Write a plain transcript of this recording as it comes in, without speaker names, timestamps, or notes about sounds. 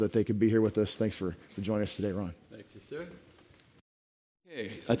that they could be here with us. Thanks for joining us today, Ron. Thank you, sir.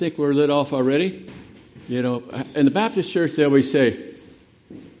 Okay, I think we're lit off already. You know, in the Baptist church, they always say,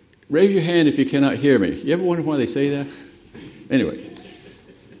 raise your hand if you cannot hear me. You ever wonder why they say that? Anyway,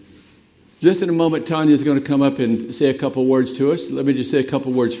 just in a moment, Tanya's going to come up and say a couple words to us. Let me just say a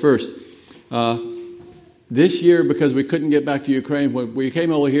couple words first. This year, because we couldn't get back to Ukraine, we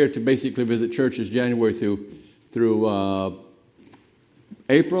came over here to basically visit churches January through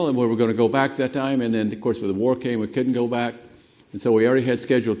April, and we were going to go back that time. And then, of course, when the war came, we couldn't go back. And so we already had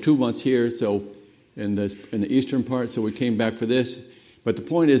scheduled 2 months here, so in the eastern part, so we came back for this. But the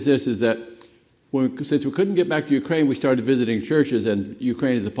point is this, is that since we couldn't get back to Ukraine, we started visiting churches, and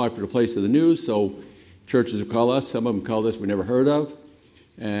Ukraine is a popular place in the news, so churches will call us. Some of them called us we never heard of.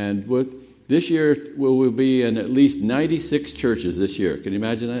 And this year, we will be in at least 96 churches this year. Can you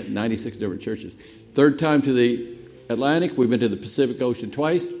imagine that? 96 different churches. Third time to the Atlantic. We've been to the Pacific Ocean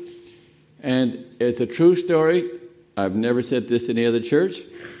twice. And it's a true story. I've never said this in any other church.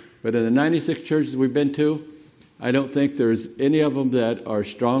 But in the 96 churches we've been to, I don't think there's any of them that are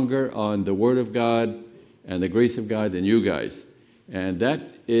stronger on the Word of God and the grace of God than you guys. And that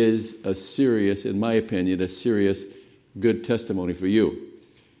is a serious, in my opinion, a serious good testimony for you.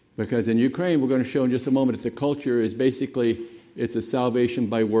 Because in Ukraine, we're going to show in just a moment that the culture is basically, it's a salvation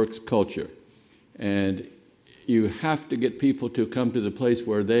by works culture. And you have to get people to come to the place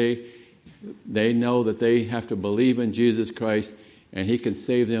where they know that they have to believe in Jesus Christ, and He can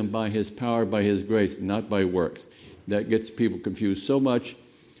save them by His power, by His grace, not by works. That gets people confused so much.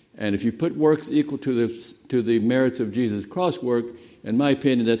 And if you put works equal to the merits of Jesus' cross work, in my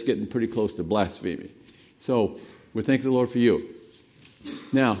opinion, that's getting pretty close to blasphemy. So we thank the Lord for you.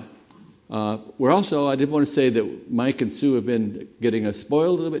 Now, we're also, I did want to say that Mike and Sue have been getting us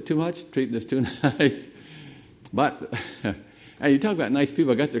spoiled a little bit too much, treating us too nice. But, and you talk about nice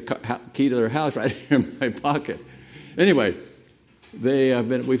people, I got their key to their house right here in my pocket. Anyway,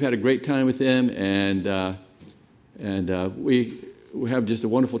 we've had a great time with them, and we have just a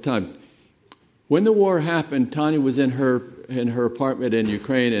wonderful time. When the war happened, Tanya was in her apartment in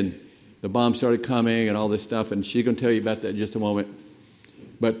Ukraine, and the bombs started coming and all this stuff, and she's going to tell you about that in just a moment.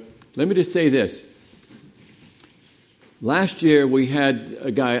 But let me just say this. Last year we had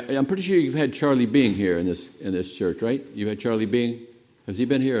a guy, I'm pretty sure you've had Charlie Bing here in this church, right? You've had Charlie Bing? Has he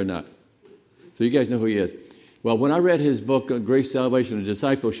been here or not? So you guys know who he is. Well, when I read his book, Grace, Salvation, and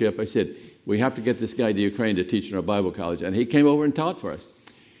Discipleship, I said, we have to get this guy to Ukraine to teach in our Bible college. And he came over and taught for us.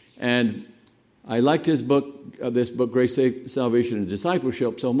 And I liked his book, Grace, Salvation, and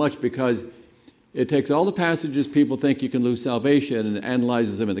Discipleship, so much because it takes all the passages people think you can lose salvation and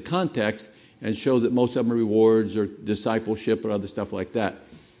analyzes them in the context and shows that most of them are rewards or discipleship or other stuff like that.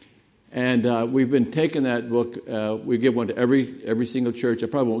 And we've been taking that book. We give one to every single church. I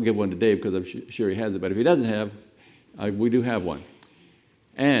probably won't give one to Dave because I'm sure he has it. But if he doesn't have, we do have one.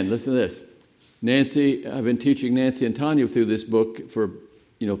 And listen to this. I've been teaching Nancy and Tanya through this book for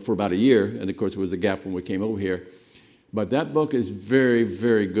about a year. And of course, there was a gap when we came over here. But that book is very,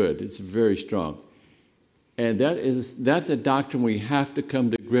 very good. It's very strong. And that's a doctrine we have to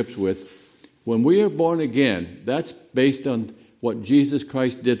come to grips with. When we are born again, that's based on what Jesus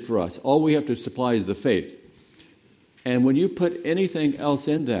Christ did for us. All we have to supply is the faith. And when you put anything else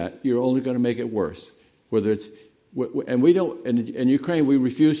in that, you're only going to make it worse. Whether it's, and we don't, in Ukraine, we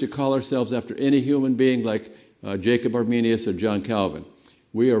refuse to call ourselves after any human being like Jacob Arminius or John Calvin.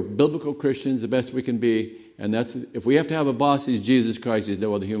 We are biblical Christians the best we can be. And if we have to have a boss, he's Jesus Christ. He's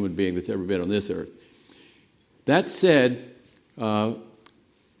no other human being that's ever been on this earth. That said,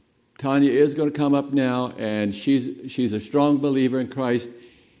 Tanya is going to come up now, and she's a strong believer in Christ.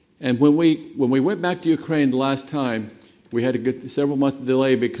 And when we went back to Ukraine the last time, we had to get several months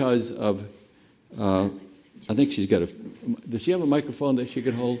delay because of, I think she's got does she have a microphone that she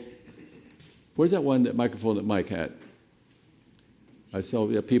can hold? Where's that microphone that Mike had? I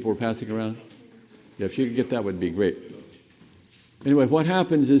saw people were passing around. Yeah, if she could get that, would be great. Anyway, what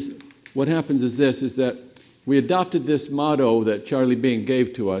happens is that we adopted this motto that Charlie Bing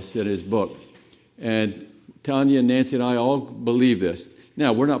gave to us in his book. And Tanya and Nancy and I all believe this.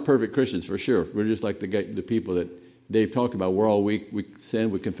 Now, we're not perfect Christians for sure. We're just like the people that Dave talked about. We're all weak. We sin.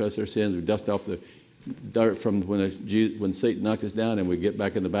 We confess our sins. We dust off the dirt from when Satan knocked us down, and we get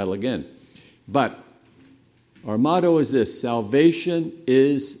back in the battle again. But our motto is this: salvation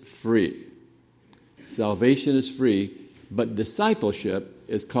is free. Salvation is free, but discipleship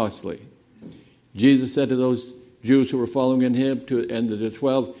is costly. Jesus said to those Jews who were following in him, and to the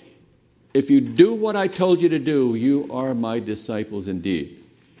 12, if you do what I told you to do, you are my disciples indeed.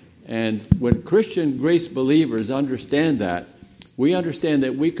 And when Christian grace believers understand that, we understand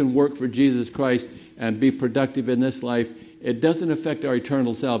that we can work for Jesus Christ and be productive in this life. It doesn't affect our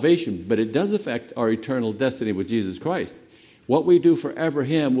eternal salvation, but it does affect our eternal destiny with Jesus Christ. What we do forever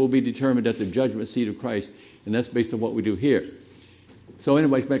Him will be determined at the judgment seat of Christ, and that's based on what we do here. So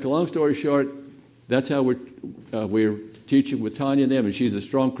anyways, make a long story short, that's how we're teaching with Tanya and them, and she's a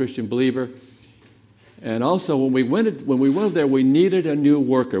strong Christian believer. And also, when we went there, we needed a new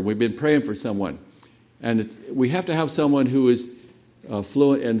worker. We've been praying for someone. And we have to have someone who is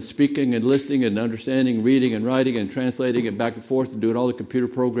fluent in speaking and listening and understanding, reading and writing and translating and back and forth and doing all the computer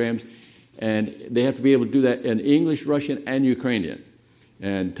programs. And they have to be able to do that in English, Russian, and Ukrainian.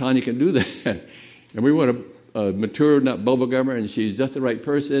 And Tanya can do that. And we want a mature, not bubblegummer, and she's just the right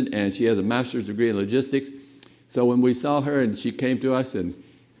person, and she has a master's degree in logistics. So when we saw her and she came to us, and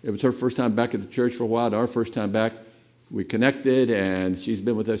it was her first time back at the church for a while, our first time back, we connected, and she's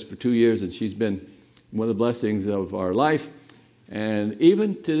been with us for 2 years, and she's been one of the blessings of our life. And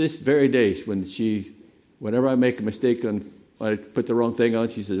even to this very day, whenever I make a mistake on, I put the wrong thing on,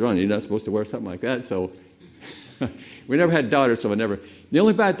 she says, "Ron, you're not supposed to wear something like that." So we never had daughters, so I never. The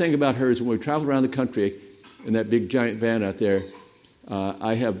only bad thing about her is when we travel around the country in that big giant van out there,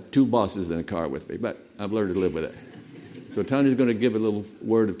 I have 2 bosses in the car with me, but I've learned to live with it. So Tanya's going to give a little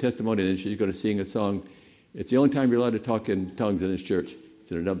word of testimony, and then she's going to sing a song. It's the only time you're allowed to talk in tongues in this church.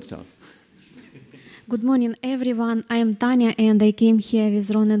 It's in another tongue. Good morning, everyone. I am Tanya, and I came here with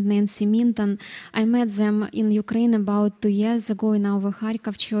Ron and Nancy Minton. I met them in Ukraine about 2 years ago in our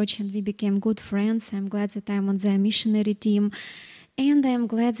Kharkov church, and we became good friends. I'm glad that I'm on their missionary team, and I'm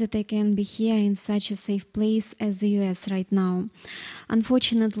glad that I can be here in such a safe place as the US right now.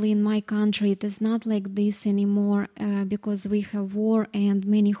 Unfortunately, in my country, it is not like this anymore because we have war and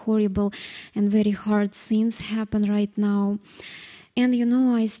many horrible and very hard things happen right now. And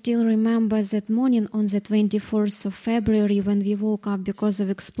I still remember that morning on the 24th of February when we woke up because of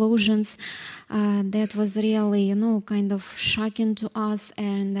explosions. That was really, kind of shocking to us,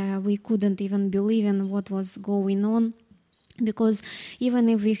 and we couldn't even believe in what was going on. Because even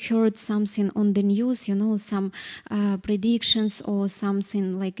if we heard something on the news, some predictions or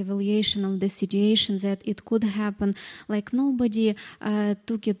something like evaluation of the situation that it could happen, like nobody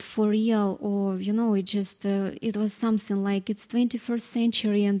took it for real, or it was something like it's 21st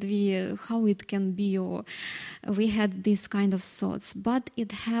century and how it can be, or we had these kind of thoughts. But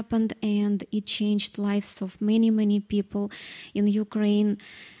it happened, and it changed lives of many, many people in Ukraine.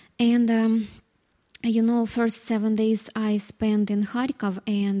 And first 7 days I spent in Kharkov,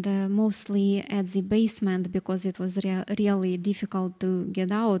 and mostly at the basement because it was really difficult to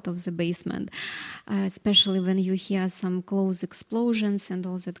get out of the basement, especially when you hear some close explosions and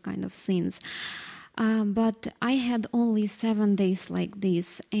all that kind of things. But I had only 7 days like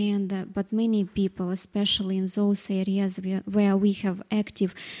this, but many people, especially in those areas where we have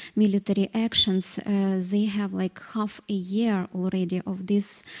active military actions, they have like half a year already of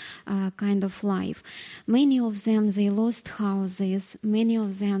this kind of life. Many of them, they lost houses, many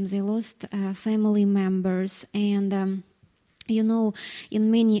of them, they lost family members, and in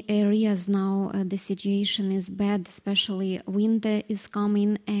many areas now the situation is bad, especially winter is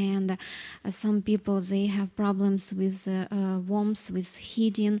coming, and some people, they have problems with warmth, with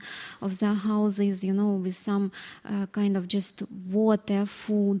heating of their houses, with some kind of just water,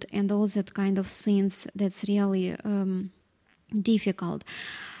 food, and all that kind of things. That's really difficult.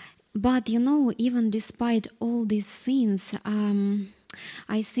 But, even despite all these things,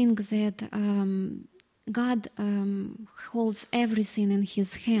 I think that God holds everything in His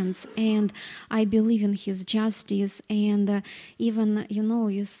hands, and I believe in His justice. And even,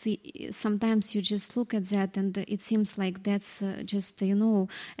 you see, sometimes you just look at that, and it seems like that's just,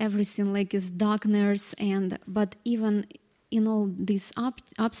 everything like is darkness. But even in all these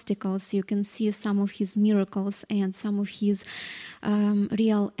obstacles, you can see some of His miracles and some of His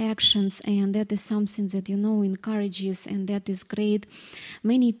real actions, and that is something that encourages, and that is great.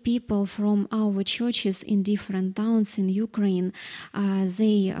 Many people from our churches in different towns in Ukraine,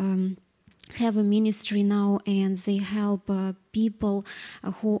 they have a ministry now, and they help people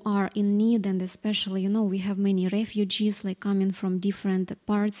who are in need, and especially, we have many refugees like coming from different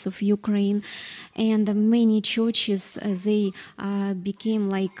parts of Ukraine, and many churches, they became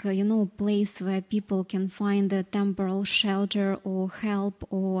like, place where people can find a temporal shelter or help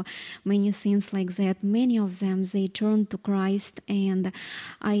or many things like that. Many of them, they turned to Christ, and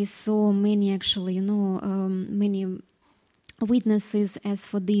I saw many actually, many witnesses as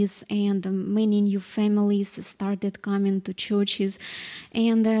for this, and many new families started coming to churches.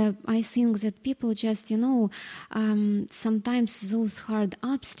 And I think that people just, sometimes those hard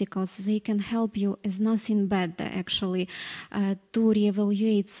obstacles, they can help you as nothing bad, actually, to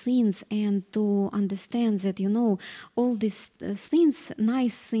reevaluate things and to understand that, all these things,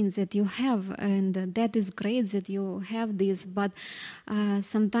 nice things that you have, and that is great that you have this, but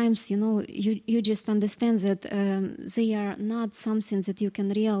sometimes, you just understand that they are not something that you can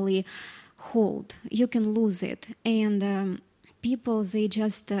really hold. You can lose it. And people, they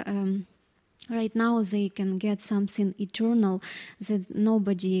just, right now, they can get something eternal that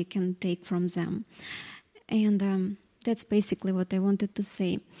nobody can take from them. And that's basically what I wanted to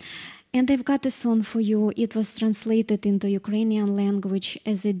say. And I've got a song for you. It was translated into Ukrainian language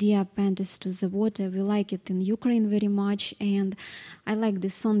as a deer panteth to the water. We like it in Ukraine very much. And I like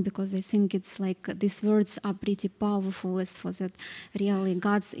this song because I think it's like these words are pretty powerful as for that really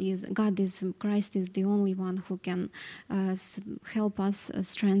Christ is the only one who can help us,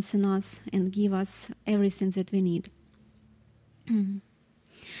 strengthen us, and give us everything that we need.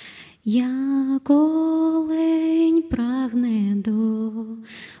 Як олень прагне до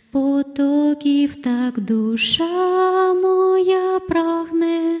потоків, так душа моя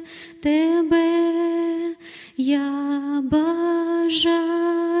прагне тебе. Я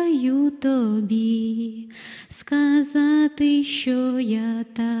бажаю тобі сказати, що я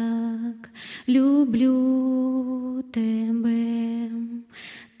так люблю тебе.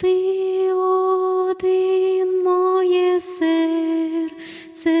 Ти один моє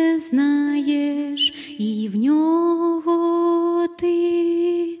серце знаєш, і в нього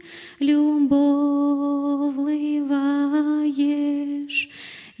ти любов вливаєш.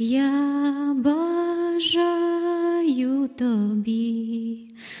 Я бажаю тобі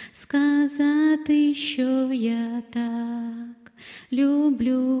сказати, що я так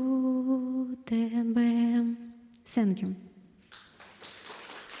люблю тебе. Thank you.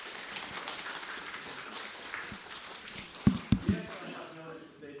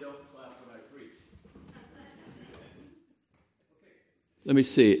 Let me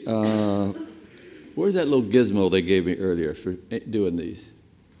see. Where's that little gizmo they gave me earlier for doing these?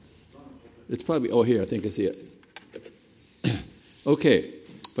 It's probably, here, I think I see it. Okay,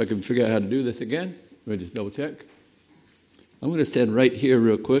 if I can figure out how to do this again, let me just double check. I'm going to stand right here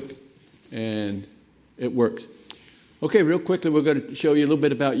real quick, and it works. Okay, real quickly, we're going to show you a little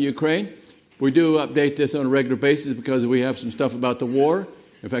bit about Ukraine. We do update this on a regular basis because we have some stuff about the war.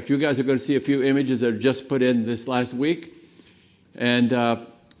 In fact, you guys are going to see a few images that are just put in this last week. And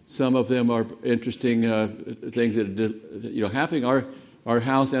some of them are interesting things that are happening. Our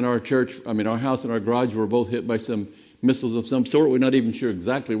house and our church, our house and our garage were both hit by some missiles of some sort. We're not even sure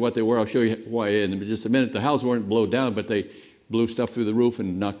exactly what they were. I'll show you why in just a minute. The house weren't blown down, but they blew stuff through the roof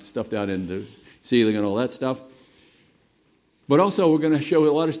and knocked stuff down in the ceiling and all that stuff. But also we're going to show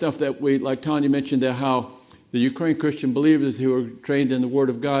a lot of stuff that like Tanya mentioned, how the Ukrainian Christian believers who are trained in the Word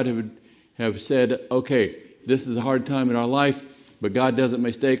of God have said, okay, this is a hard time in our life, but God doesn't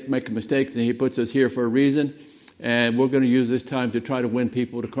make mistakes, and He puts us here for a reason. And we're going to use this time to try to win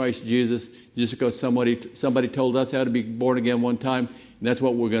people to Christ Jesus, just because somebody told us how to be born again one time, and that's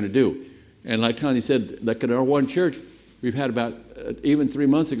what we're going to do. And like Connie said, like in our one church, we've had about, even 3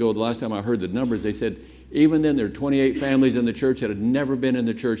 months ago, the last time I heard the numbers, they said, even then there are 28 families in the church that had never been in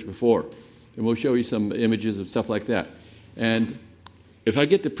the church before. And we'll show you some images of stuff like that. And if I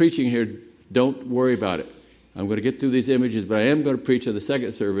get to preaching here, don't worry about it. I'm going to get through these images, but I am going to preach in the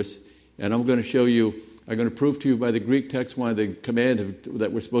second service, and I'm going to show you, I'm going to prove to you by the Greek text why the command that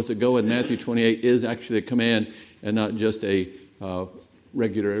we're supposed to go in Matthew 28 is actually a command and not just a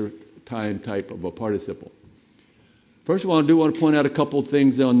regular time type of a participle. First of all, I do want to point out a couple of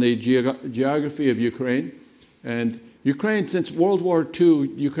things on the geography of Ukraine. And Ukraine, since World War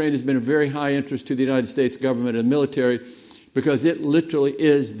II, Ukraine has been of very high interest to the United States government and military because it literally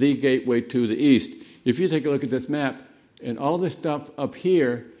is the gateway to the East. If you take a look at this map, and all this stuff up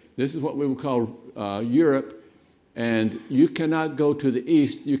here, this is what we would call Europe, and you cannot go to the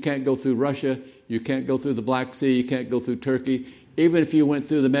east. You can't go through Russia. You can't go through the Black Sea. You can't go through Turkey. Even if you went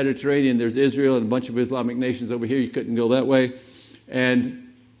through the Mediterranean, there's Israel and a bunch of Islamic nations over here. You couldn't go that way.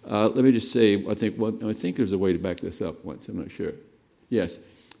 And let me just say, I think there's a way to back this up once. I'm not sure. Yes.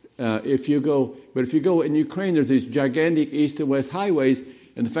 If you go in Ukraine, there's these gigantic east and west highways.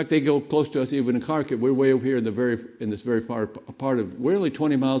 And the fact they go close to us, even in Kharkiv, we're way over here in this very far part of. We're only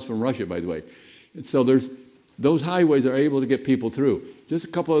 20 miles from Russia, by the way. And so those highways are able to get people through. Just a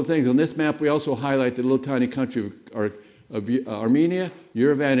couple of things on this map. We also highlight the little tiny country of Armenia.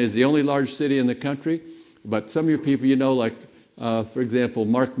 Yerevan is the only large city in the country, but some of your people, like for example,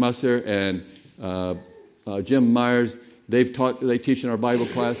 Mark Musser and Jim Myers, they teach in our Bible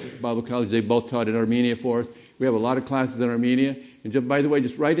college. They both taught in Armenia for us. We have a lot of classes in Armenia. And just, by the way,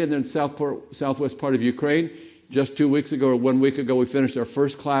 just right in there in the southwest part of Ukraine, just 2 weeks ago or 1 week ago, we finished our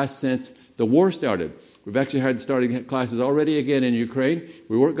first class since the war started. We've actually had starting classes already again in Ukraine.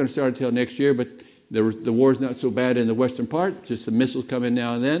 We weren't going to start until next year, but the war's not so bad in the western part. Just some missiles come in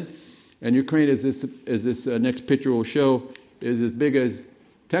now and then. And Ukraine, as this next picture will show, is as big as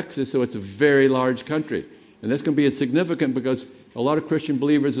Texas, so it's a very large country. And that's going to be significant because a lot of Christian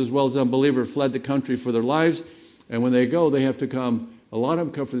believers as well as unbelievers fled the country for their lives. And when they go, they have to come, a lot of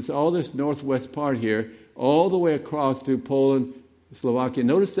them come from all this northwest part here, all the way across to Poland, Slovakia.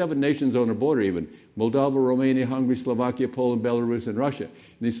 Notice 7 nations on the border even. Moldova, Romania, Hungary, Slovakia, Poland, Belarus, and Russia.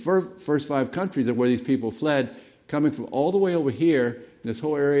 And these first 5 countries are where these people fled, coming from all the way over here, this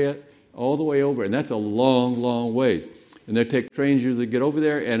whole area, all the way over. And that's a long, long ways. And they take trains usually to get over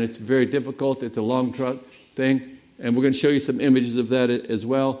there, and it's very difficult. It's a long truck thing. And we're going to show you some images of that as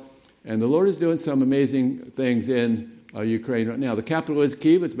well. And the Lord is doing some amazing things in Ukraine right now. The capital is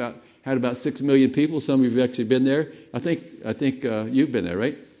Kyiv. It's had about 6 million people. Some of you have actually been there. I think you've been there,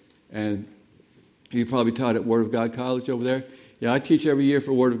 right? And you probably taught at Word of God College over there. Yeah, I teach every year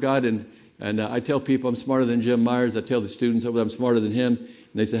for Word of God, and I tell people I'm smarter than Jim Myers. I tell the students over there I'm smarter than him.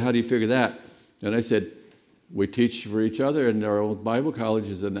 And they say, how do you figure that? And I said, we teach for each other in our own Bible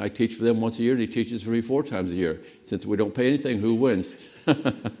colleges, and I teach for them once a year, and he teaches for me 4 times a year. Since we don't pay anything, who wins?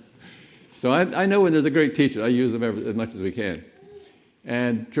 So I know when there's a great teacher, I use them as much as we can.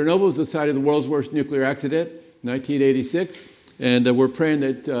 And Chernobyl was the site of the world's worst nuclear accident, 1986. And we're praying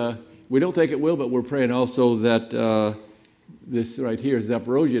that, we don't think it will, but we're praying also that this right here,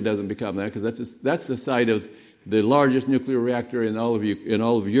 Zaporozhye, doesn't become that, because that's the site of the largest nuclear reactor in all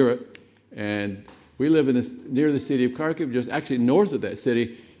of Europe. And we live near the city of Kharkiv, just actually north of that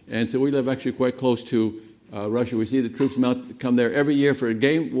city. And so we live actually quite close to Russia. We see the troops come there every year for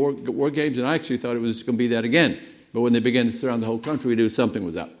war games, and I actually thought it was going to be that again. But when they began to surround the whole country, we knew something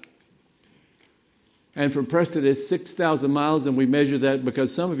was up. And from Preston, it's 6,000 miles, and we measure that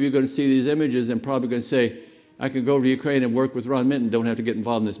because some of you are going to see these images and probably going to say, I can go over to Ukraine and work with Ron Minton, don't have to get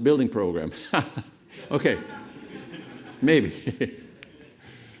involved in this building program. Okay, maybe.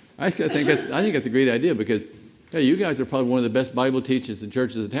 I think that's a great idea because, hey, you guys are probably one of the best Bible teachers and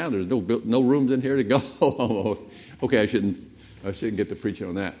churches in town. There's no rooms in here to go almost. Okay, I shouldn't get to preach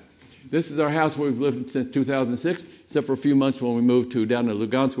on that. This is our house where we've lived since 2006, except for a few months when we moved down to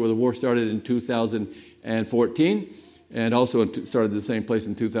Lugansk, where the war started in 2014, and also started the same place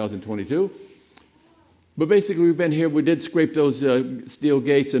in 2022. But basically, we've been here. We did scrape those steel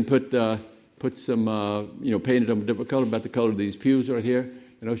gates and put some, painted them a different color, about the color of these pews right here.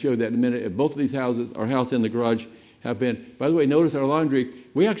 And I'll show you that in a minute. Both of these houses, our house and the garage, have been. By the way, notice our laundry.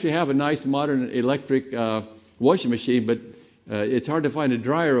 We actually have a nice modern electric washing machine, but it's hard to find a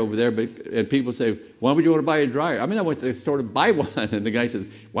dryer over there. And people say, why would you want to buy a dryer? I mean, I went to the store to buy one. And the guy says,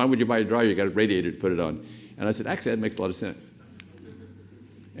 why would you buy a dryer? You got a radiator to put it on. And I said, actually, that makes a lot of sense.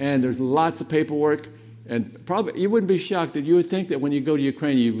 And there's lots of paperwork. And probably you wouldn't be shocked that you would think that when you go to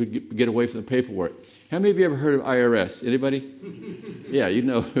Ukraine, you would get away from the paperwork. How many of you ever heard of IRS? Anybody? Yeah, you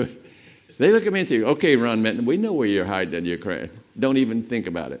know. They look at me and say, okay, Ron Minton, we know where you're hiding in Ukraine. Don't even think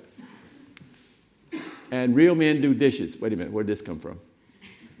about it. And real men do dishes. Wait a minute, where'd this come from?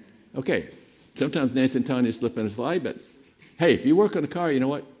 Okay, sometimes Nancy and Tanya slip in a slide, but hey, if you work on a car, you know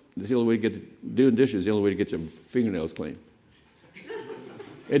what? That's the only way to get doing dishes, the only way to get your fingernails clean.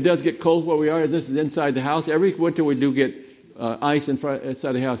 It does get cold where we are. This is inside the house. Every winter we do get ice inside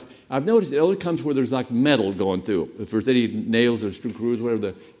the house. I've noticed it only comes where there's like metal going through. If there's any nails or screws,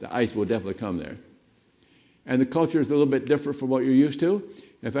 whatever, the ice will definitely come there. And the culture is a little bit different from what you're used to.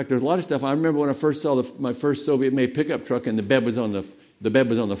 In fact, there's a lot of stuff. I remember when I first saw my first Soviet-made pickup truck, and the bed was on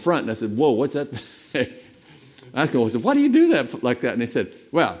the front, and I said, "Whoa, what's that?" I said, "Why do you do that like that?" And they said,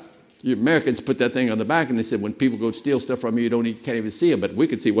 "Well, you Americans put that thing on the back," and they said, when people go steal stuff from you, can't even see them, but we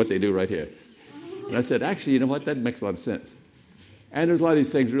can see what they do right here. And I said, actually, you know what? That makes a lot of sense. And there's a lot of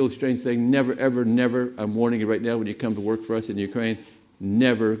these things, really strange things. Never, ever, never, I'm warning you right now, when you come to work for us in Ukraine,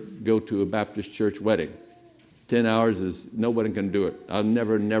 never go to a Baptist church wedding. 10 hours nobody can do it. I'll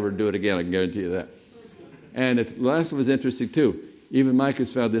never do it again, I can guarantee you that. And the last one was interesting, too. Even Mike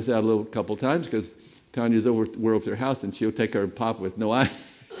has found this out a couple times, because Tanya's we're over at their house, and she'll take her pop with no ice.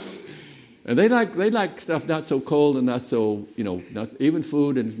 And they like stuff not so cold and not so, not even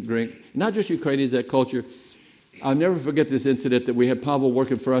food and drink. Not just Ukrainians, that culture. I'll never forget this incident that we had Pavel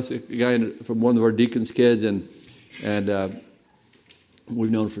working for us, a guy from one of our deacons' kids, and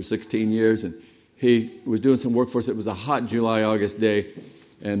we've known him for 16 years. And he was doing some work for us. It was a hot July, August day.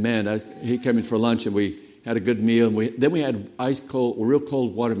 And man, he came in for lunch and we had a good meal. And then we had real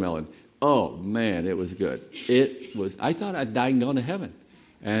cold watermelon. Oh man, it was good. I thought I'd died and gone to heaven.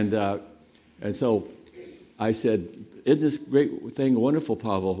 And so I said, isn't this great thing wonderful,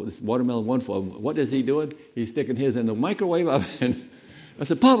 Pavel? This watermelon wonderful. What is he doing? He's sticking his in the microwave oven. I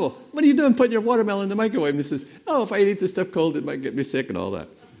said, Pavel, what are you doing putting your watermelon in the microwave? And he says, oh, if I eat this stuff cold, it might get me sick and all that.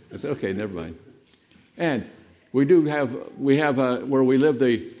 I said, okay, never mind. And we have where we live,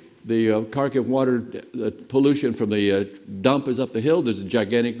 the Kharkiv water pollution from the dump is up the hill. There's a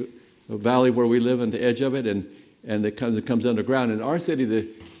gigantic valley where we live on the edge of it, and it comes underground. In our city, the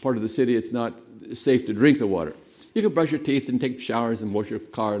part of the city, it's not safe to drink the water. You can brush your teeth and take showers and wash your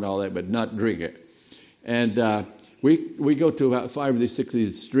car and all that, but not drink it. And we go to about 5 or 6 of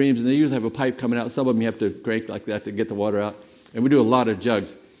these streams, and they usually have a pipe coming out. Some of them you have to crank like that to get the water out. And we do a lot of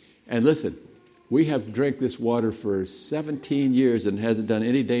jugs. And listen, we have drank this water for 17 years and hasn't done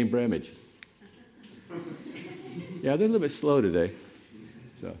any dame damage. Yeah, they're a little bit slow today.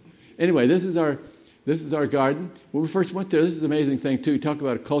 So anyway, this is our garden. When we first went there, this is an amazing thing too. Talk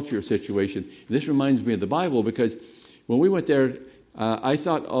about a culture situation. And this reminds me of the Bible, because when we went there, I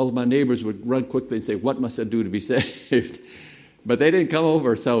thought all of my neighbors would run quickly and say, what must I do to be saved? But they didn't come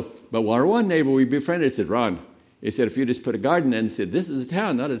over. But our one neighbor we befriended said, Ron, he said, if you just put a garden in, he said, this is a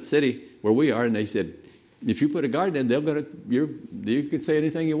town, not a city where we are. And they said, if you put a garden in, you can say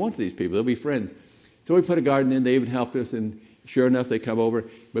anything you want to these people. They'll be friends. So we put a garden in. They even helped us, and sure enough, they come over.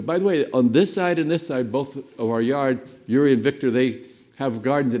 But by the way, on this side and this side, both of our yard, Yuri and Victor, they have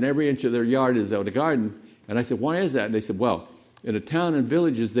gardens, and every inch of their yard is out a garden. And I said, why is that? And they said, well, in a town and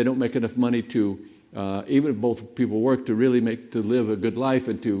villages, they don't make enough money to, even if both people work, to really to live a good life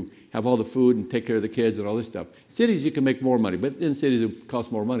and to have all the food and take care of the kids and all this stuff. Cities, you can make more money, but in cities, it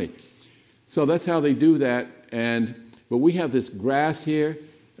costs more money. So that's how they do that. But we have this grass here.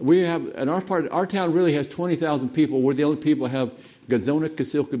 And our town really has 20,000 people. We're the only people who have Gazona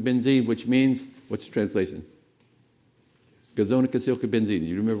Kasilka Benzine, which means, what's the translation? Gazona Kasilka Benzine. Do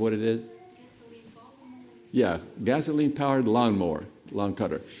you remember what it is? Yeah, gasoline-powered lawnmower, lawn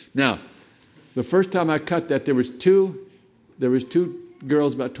cutter. Now, the first time I cut that, there was two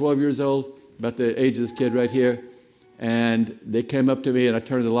girls about 12 years old, about the age of this kid right here, and they came up to me, and I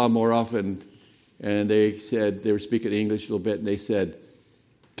turned the lawnmower off, and they said, they were speaking English a little bit, and they said,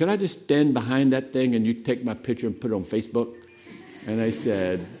 can I just stand behind that thing and you take my picture and put it on Facebook? And I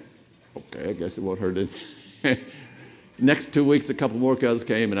said, okay, I guess it won't hurt it. Next 2 weeks, a couple more girls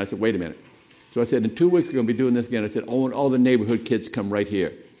came, and I said, wait a minute. So I said, in 2 weeks, we're going to be doing this again. I said, I want all the neighborhood kids to come right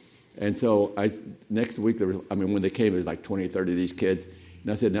here. And so next week, when they came, there was like 20 or 30 of these kids.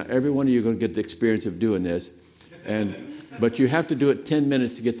 And I said, now, every one of you are going to get the experience of doing this. But you have to do it 10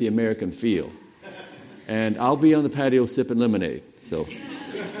 minutes to get the American feel. And I'll be on the patio sipping lemonade. So,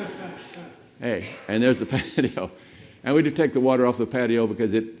 hey, and there's the patio. And we do take the water off the patio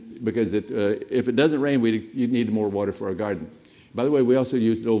because if it doesn't rain, you need more water for our garden. By the way, we also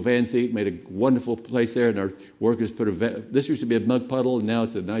used an old van seat, made a wonderful place there, and our workers this used to be a mud puddle, and now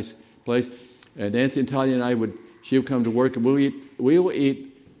it's a nice place. And Nancy and Talia and she would come to work, and we will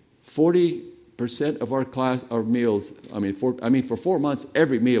eat 40% of our meals. For 4 months,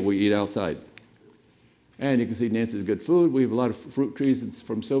 every meal we eat outside. And you can see Nancy's good food. We have a lot of fruit trees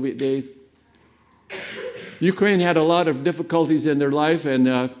from Soviet days. Ukraine had a lot of difficulties in their life,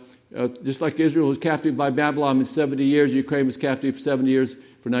 and just like Israel was captive by Babylon in 70 years, Ukraine was captive for 70 years,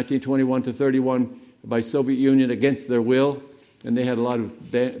 from 1921 to 31, by Soviet Union against their will, and they had a lot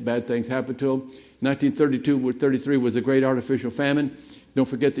of bad things happen to them. 1932 or 33 was a great artificial famine. Don't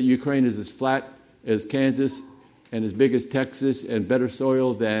forget that Ukraine is as flat as Kansas and as big as Texas and better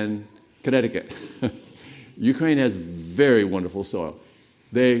soil than Connecticut. Ukraine has very wonderful soil.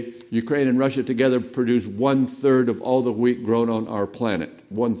 Ukraine and Russia together produce 1/3 of all the wheat grown on our planet.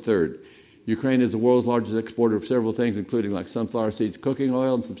 1/3. Ukraine is the world's largest exporter of several things, including like sunflower seeds, cooking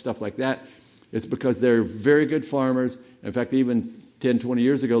oil, and some stuff like that. It's because they're very good farmers. In fact, even 10, 20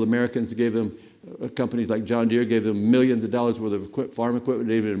 years ago, the Americans gave them, companies like John Deere gave them millions of dollars worth of farm equipment.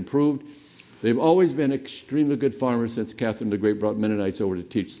 They've improved. They've always been extremely good farmers since Catherine the Great brought Mennonites over to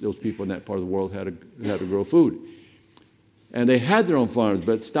teach those people in that part of the world how to grow food. And they had their own farms,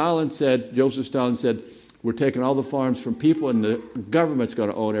 but Joseph Stalin said, we're taking all the farms from people, and the government's going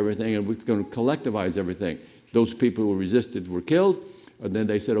to own everything, and we're going to collectivize everything. Those people who resisted were killed, and then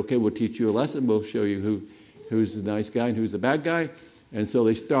they said, okay, we'll teach you a lesson. We'll show you who's the nice guy and who's the bad guy. And so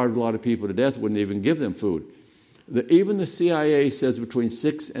they starved a lot of people to death, wouldn't even give them food. Even the CIA says between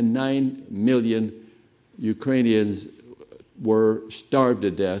 6 and 9 million Ukrainians were starved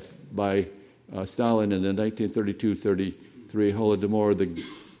to death by Stalin in the 1932-33 Holodomor, the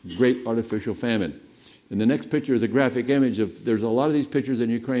great artificial famine. And the next picture is a graphic image of, there's a lot of these pictures in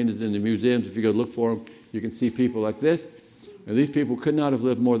Ukraine in the museums. If you go look for them, you can see people like this. And these people could not have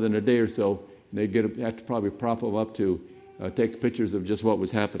lived more than a day or so. They'd have to probably prop them up to take pictures of just what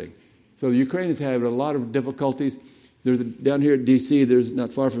was happening. So the Ukrainians have a lot of difficulties. Down here at D.C., there's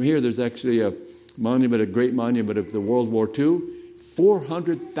not far from here, there's actually a monument, a great monument of the World War II.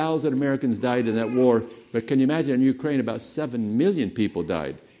 400,000 Americans died in that war. But can you imagine in Ukraine, about 7 million people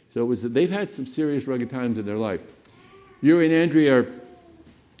died. So they've had some serious rugged times in their life. Yuri and Andrea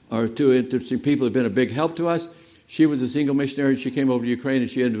are two interesting people who have been a big help to us. She was a single missionary. She came over to Ukraine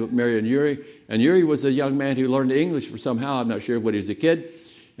and she ended up marrying Yuri. And Yuri was a young man who learned English for somehow, I'm not sure, when he was a kid.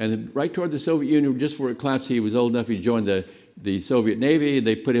 And right toward the Soviet Union, just before it collapsed, he was old enough, he joined the Soviet Navy.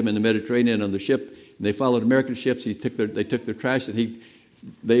 They put him in the Mediterranean on the ship. And they followed American ships. They took their trash and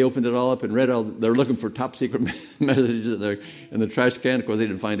they opened it all up and read they're looking for top secret messages in the trash can. Of course, they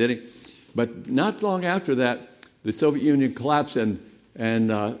didn't find any. But not long after that, the Soviet Union collapsed and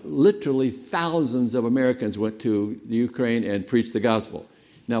literally thousands of Americans went to Ukraine and preached the gospel.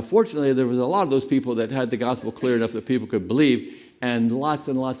 Now, fortunately, there was a lot of those people that had the gospel clear enough that people could believe, and lots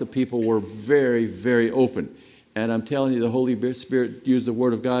of people were very, very open. And I'm telling you, the Holy Spirit used the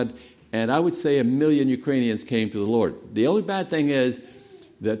Word of God, and I would say 1 million Ukrainians came to the Lord. The only bad thing is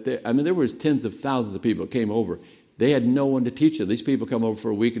that there was tens of thousands of people that came over. They had no one to teach them. These people come over for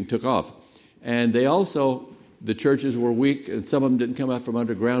a week and took off. And the churches were weak, and some of them didn't come out from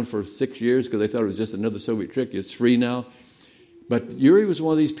underground for 6 years because they thought it was just another Soviet trick. It's free now. But Yuri was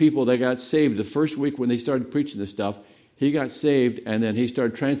one of these people that got saved the first week when they started preaching this stuff. He got saved, and then he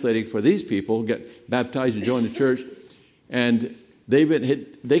started translating for these people, got baptized and joined the church. And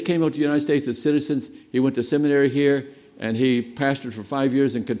they came out to the United States as citizens. He went to seminary here, and he pastored for 5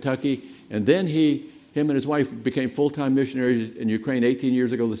 years in Kentucky. And then him and his wife became full-time missionaries in Ukraine 18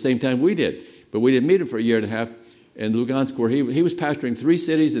 years ago, the same time we did. But we didn't meet him for a year and a half in Lugansk, where he was pastoring 3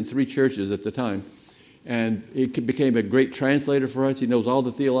 cities and 3 churches at the time. And he became a great translator for us. He knows all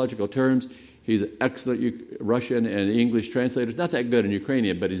the theological terms. He's an excellent Russian and English translator. He's not that good in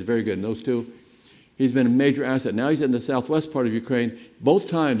Ukrainian, but he's very good in those two. He's been a major asset. Now he's in the southwest part of Ukraine. Both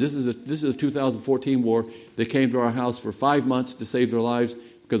times, this is a 2014 war, they came to our house for 5 months to save their lives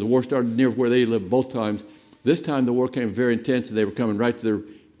because the war started near where they lived both times. This time the war came very intense, and they were coming right through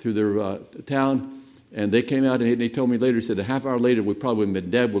their town. And they came out, and he told me later, he said, a half hour later, we'd probably been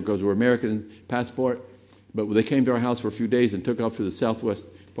dead because we're American passport. But they came to our house for a few days and took off to the southwest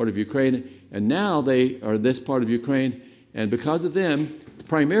part of Ukraine. And now they are this part of Ukraine. And because of them,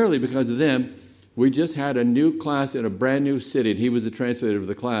 primarily because of them, we just had a new class in a brand new city. And he was the translator of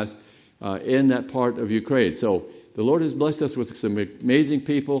the class in that part of Ukraine. So the Lord has blessed us with some amazing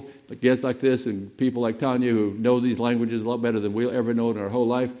people, guests like this, and people like Tanya who know these languages a lot better than we'll ever know in our whole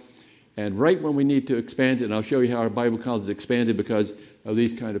life. And right when we need to expand it, and I'll show you how our Bible college is expanded because of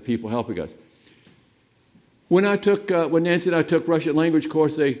these kind of people helping us. When Nancy and I took Russian language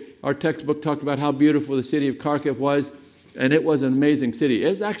course, our textbook talked about how beautiful the city of Kharkiv was, and it was an amazing city. It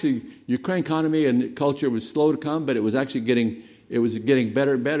was actually, Ukraine economy and culture was slow to come, but it was actually getting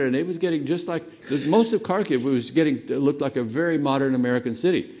better and better, and it was getting just like, most of Kharkiv it looked like a very modern American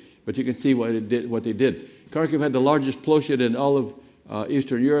city, but you can see what they did. Kharkiv had the largest plощad in all of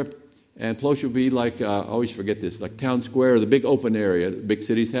Eastern Europe, and plощad would be like, I always forget this, like town square, or the big open area that big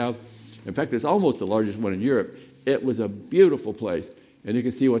cities have. In fact, it's almost the largest one in Europe. It was a beautiful place. And you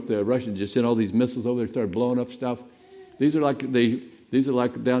can see what the Russians just sent all these missiles over there, started blowing up stuff. These are like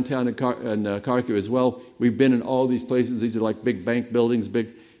downtown in Kharkiv as well. We've been in all these places. These are like big bank buildings, big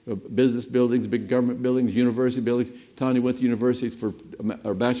business buildings, big government buildings, university buildings. Tanya went to university for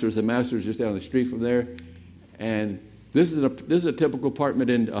her bachelor's and master's just down the street from there. And this is a typical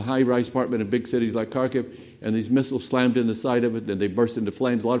apartment a high-rise apartment in big cities like Kharkiv. And these missiles slammed in the side of it, and they burst into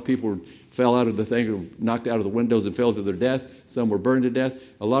flames. A lot of people fell out of the thing, or knocked out of the windows and fell to their death. Some were burned to death.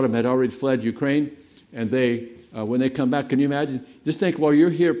 A lot of them had already fled Ukraine. And when they come back, can you imagine? Just think, while you're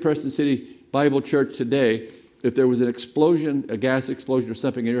here at Preston City Bible Church today, if there was an explosion, a gas explosion or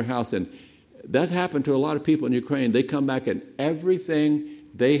something in your house, and that happened to a lot of people in Ukraine, they come back and everything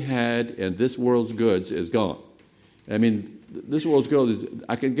they had in this world's goods is gone. I mean, this world's goods,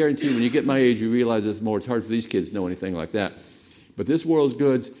 I can guarantee you, when you get my age, you realize it's hard for these kids to know anything like that. But this world's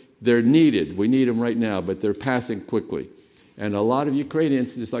goods, they're needed. We need them right now, but they're passing quickly. And a lot of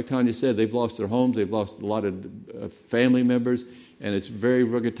Ukrainians, just like Tanya said, they've lost their homes, they've lost a lot of family members, and it's a very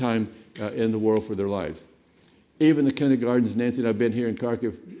rugged time in the world for their lives. Even the kindergartens, Nancy and I have been here in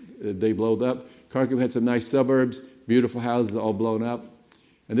Kharkiv, they blowed up. Kharkiv had some nice suburbs, beautiful houses all blown up.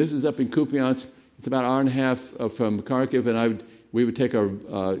 And this is up in Kupiansk. It's about an hour and a half from Kharkiv, and we would take our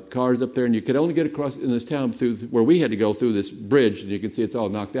cars up there, and you could only get across in this town through where we had to go through this bridge, and you can see it's all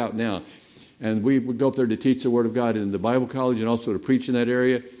knocked out now. And we would go up there to teach the Word of God in the Bible college and also to preach in that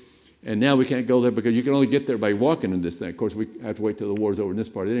area. And now we can't go there because you can only get there by walking in this thing. Of course, we have to wait till the war's over in this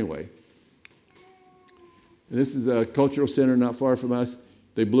part anyway. And this is a cultural center not far from us.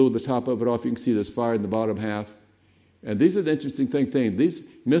 They blew the top of it off. You can see there's fire in the bottom half. And these are the interesting thing. These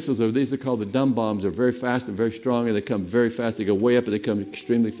missiles, these are called the dumb bombs. They're very fast and very strong, and they come very fast. They go way up, and they come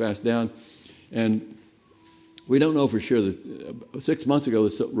extremely fast down. And we don't know for sure. 6 months ago,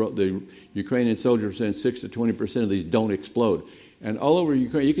 the Ukrainian soldiers were saying 6 to 20% of these don't explode. And all over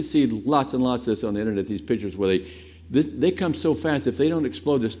Ukraine, you can see lots and lots of this on the internet, these pictures where they come so fast. If they don't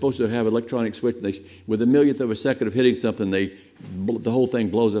explode, they're supposed to have electronic switch. With a millionth of a second of hitting something, the whole thing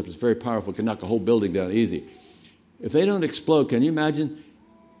blows up. It's very powerful. It can knock a whole building down easy. If they don't explode, can you imagine?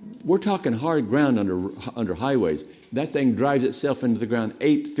 We're talking hard ground under highways. That thing drives itself into the ground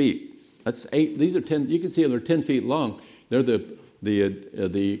 8 feet. That's 8. These are 10. You can see them. They're 10 feet long. They're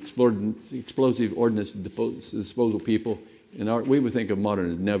the explosive ordnance disposal people. We would think of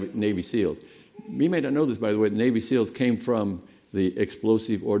modern as Navy SEALs. You may not know this, by the way. The Navy SEALs came from the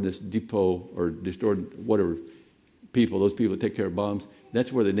explosive ordnance depot or destroyed whatever people. Those people that take care of bombs.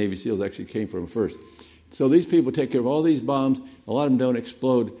 That's where the Navy SEALs actually came from first. So these people take care of all these bombs. A lot of them don't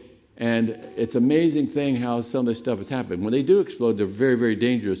explode. And it's an amazing thing how some of this stuff has happened. When they do explode, they're very, very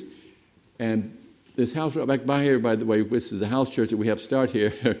dangerous. And this house right back by here, by the way, this is the house church that we have start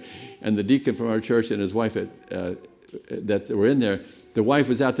here. And the deacon from our church and his wife that were in there, the wife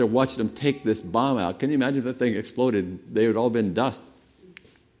was out there watching them take this bomb out. Can you imagine if that thing exploded? They would all been dust.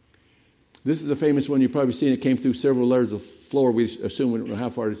 This is a famous one you've probably seen. It came through several layers of floor. We assume we don't know how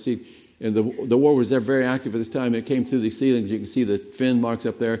far to see. And the war was there very active at this time. It came through the ceilings. You can see the fin marks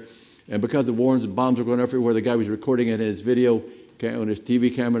up there. And because the war and bombs were going everywhere, the guy was recording it in his video on his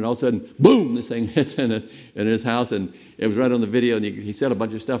TV camera, and all of a sudden, boom, this thing hits in his house. And it was right on the video, and he said a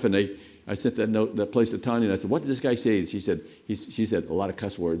bunch of stuff. And I sent that place to Tanya, and I said, what did this guy say? She said a lot of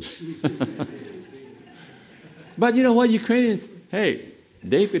cuss words. But you know what? Ukrainians, hey,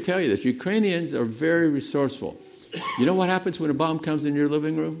 Dave could tell you this. Ukrainians are very resourceful. You know what happens when a bomb comes in your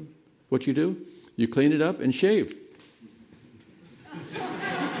living room? What you do? You clean it up and shave.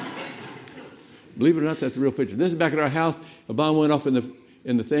 Believe it or not, that's a real picture. This is back at our house. A bomb went off in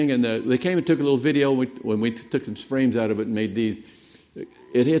the thing, and they came and took a little video when we took some frames out of it and made these.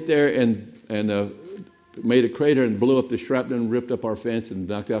 It hit there and made a crater and blew up the shrapnel and ripped up our fence and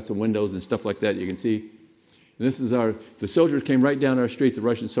knocked out some windows and stuff like that. You can see. And this is the soldiers came right down our street, the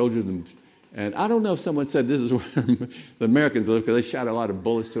Russian soldiers, and I don't know if someone said this is where the Americans live because they shot a lot of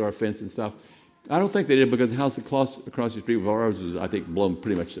bullets to our fence and stuff. I don't think they did because the house across the street of ours was, I think, blown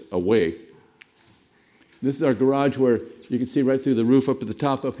pretty much away. This is our garage where you can see right through the roof up at the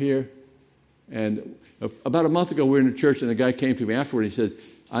top up here. And about a month ago, we were in a church, and a guy came to me afterward. He says,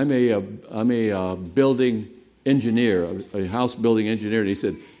 I'm a building engineer, a house building engineer. And he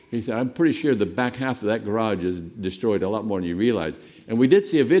said, I'm pretty sure the back half of that garage is destroyed a lot more than you realize. And we did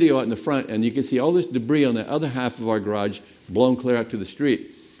see a video out in the front, and you can see all this debris on the other half of our garage blown clear out to the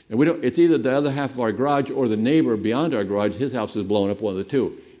street. And it's either the other half of our garage or the neighbor beyond our garage. His house was blown up, one of the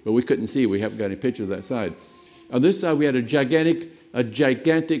two. But we couldn't see. We haven't got any pictures of that side. On this side, we had a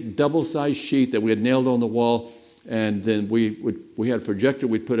gigantic double-sized sheet that we had nailed on the wall. And then we had a projector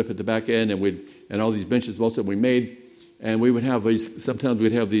we'd put up at the back end, and all these benches, most of them we made. And we would have sometimes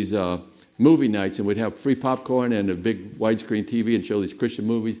we'd have these movie nights, and we'd have free popcorn and a big widescreen TV and show these Christian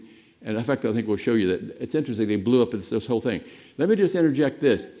movies. And in fact, I think we'll show you that. It's interesting. They blew up this whole thing. Let me just interject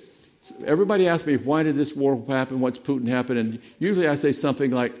this. Everybody asks me, why did this war happen? What's Putin happen? And usually I say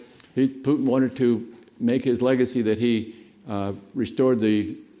something like, Putin wanted to make his legacy that he restored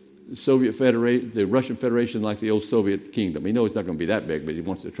the the Russian Federation like the old Soviet kingdom. He knows it's not going to be that big, but he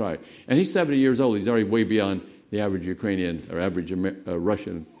wants to try. And he's 70 years old. He's already way beyond the average Ukrainian or average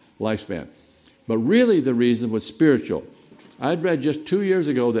Russian lifespan. But really the reason was spiritual. I'd read just 2 years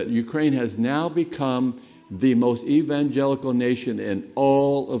ago that Ukraine has now become the most evangelical nation in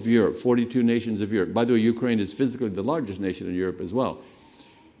all of Europe, 42 nations of Europe. By the way, Ukraine is physically the largest nation in Europe as well.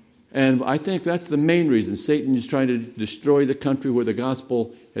 And I think that's the main reason. Satan is trying to destroy the country where the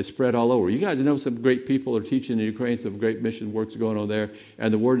gospel has spread all over. You guys know some great people are teaching in Ukraine, some great mission works going on there,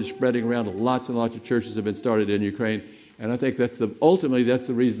 and the word is spreading around. Lots and lots of churches have been started in Ukraine, and I think ultimately that's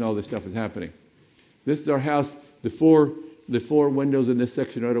the reason all this stuff is happening. This is our house. The four windows in this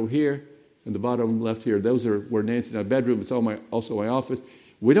section right over here, and the bottom left here, those are where Nancy and our bedroom. It's also my office.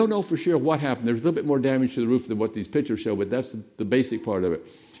 We don't know for sure what happened. There's a little bit more damage to the roof than what these pictures show, but that's the basic part of it.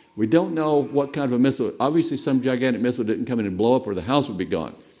 We don't know what kind of a missile. Obviously, some gigantic missile didn't come in and blow up, or the house would be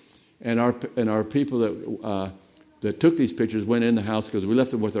gone. And our people that took these pictures went in the house, because we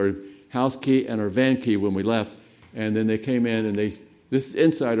left them with our house key and our van key when we left. And then they came in, and this is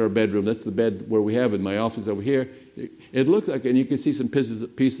inside our bedroom. That's the bed where we have in my office over here. It looked like, and you can see some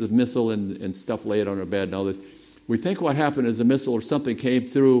pieces of missile and stuff laid on our bed and all this. We think what happened is a missile or something came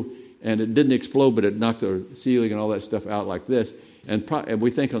through, and it didn't explode, but it knocked our ceiling and all that stuff out like this. And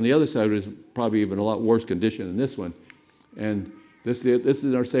we think on the other side it was probably even a lot worse condition than this one. And this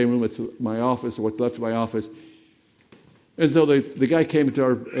is our same room. It's my office, or what's left of my office. And so the guy came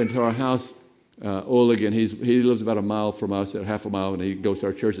into our house, Oleg, and he lives about a mile from us, at half a mile, and he goes to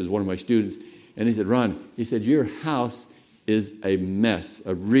our church as one of my students. And he said, Ron, he said, your house is a mess,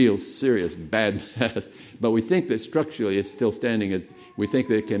 a real serious bad mess. But we think that structurally it's still standing. We think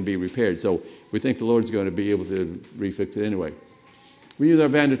that it can be repaired. So we think the Lord's going to be able to refix it anyway. We use our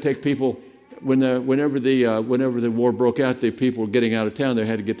van to take people. Whenever the war broke out, the people were getting out of town. They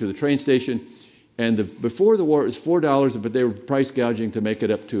had to get to the train station. And before the war, it was $4, but they were price gouging to make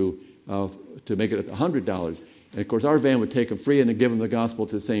it up to $100. And of course, our van would take them free and then give them the gospel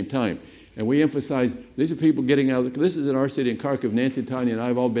at the same time. And we emphasize, these are people getting out. This is in our city in Kharkiv. Nancy, Tanya, and I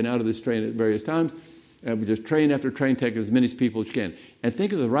have all been out of this train at various times. And we just train after train, take as many people as you can. And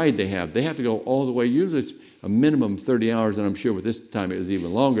think of the ride they have. They have to go all the way. Usually it's a minimum 30 hours, and I'm sure with this time it was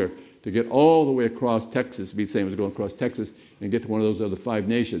even longer, to get all the way across Texas. It'd be the same as going across Texas and get to one of those other 5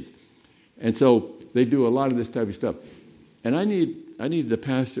 nations. And so they do a lot of this type of stuff. And I need the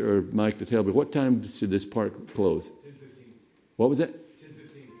pastor or Mike to tell me, what time should this park close? 10:15. What was that?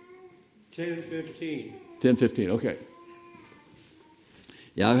 10:15. 10:15, okay.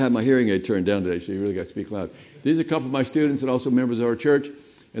 Yeah, I've had my hearing aid turned down today, so you really got to speak loud. These are a couple of my students and also members of our church.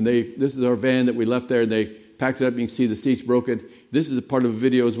 And this is our van that we left there, and they packed it up. You can see the seats broken. This is a part of a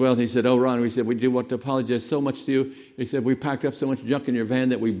video as well. And he said, oh, Ron, we said, we do want to apologize so much to you. He said, we packed up so much junk in your van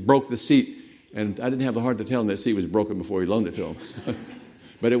that we broke the seat. And I didn't have the heart to tell him that seat was broken before we loaned it to him.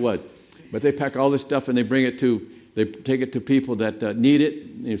 But it was. But they pack all this stuff, and they take it to people that need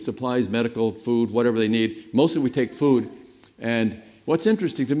it, supplies, medical, food, whatever they need. Mostly we take food. And what's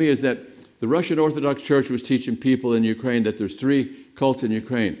interesting to me is that the Russian Orthodox Church was teaching people in Ukraine that there's 3 cults in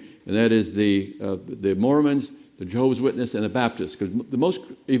Ukraine, and that is the Mormons, the Jehovah's Witnesses, and the Baptists, because the most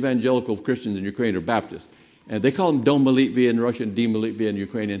evangelical Christians in Ukraine are Baptists. And they call them Dom Molitvi in Russian, Dim Molitvi in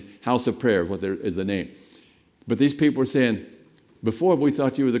Ukrainian, House of Prayer is the name. But these people are saying, before we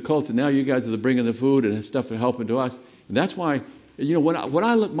thought you were the cults, and now you guys are bringing the food and stuff and helping to us. And that's why, when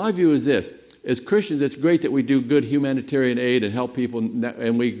I look, my view is this. As Christians, it's great that we do good humanitarian aid and help people, and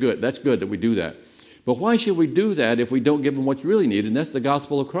that's good that we do that. But why should we do that if we don't give them what's really needed, and that's the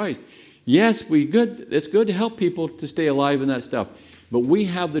gospel of Christ? Yes, it's good to help people to stay alive and that stuff, but we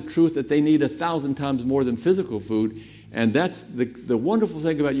have the truth that they need 1,000 times more than physical food, and that's the wonderful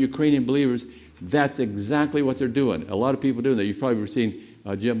thing about Ukrainian believers. That's exactly what they're doing. A lot of people doing that. You've probably seen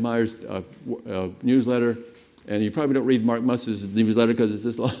Jim Meyer's newsletter, and you probably don't read Mark Muss's newsletter because it's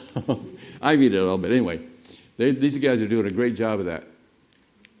this long. I read it all, but anyway, these guys are doing a great job of that.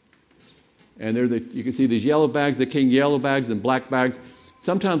 And you can see these yellow bags, the King yellow bags and black bags.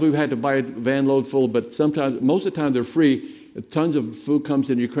 Sometimes we've had to buy a van load full, but most of the time they're free. Tons of food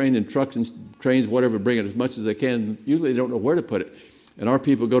comes in Ukraine in trucks and trains, whatever, bring it as much as they can. Usually they don't know where to put it. And our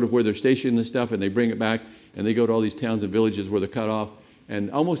people go to where they're stationed and stuff, and they bring it back, and they go to all these towns and villages where they're cut off.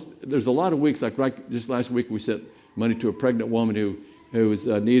 And there's a lot of weeks, like right just last week, we sent money to a pregnant woman who was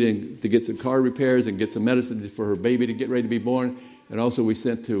needing to get some car repairs and get some medicine for her baby to get ready to be born. And also we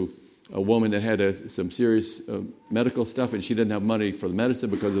sent to a woman that had some serious medical stuff, and she didn't have money for the medicine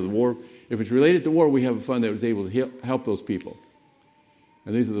because of the war. If it's related to war, we have a fund that was able to help those people.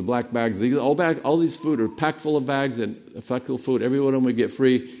 And these are the black bags. All these food are packed full of bags and effective food. Every one of them we get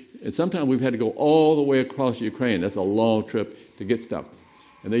free. And sometimes we've had to go all the way across Ukraine. That's a long trip to get stuff.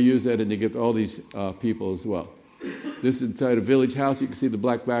 And they use that and they give all these people as well. This is inside a village house. You can see the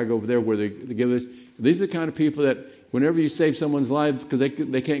black bag over there where they give this. These are the kind of people that whenever you save someone's life, because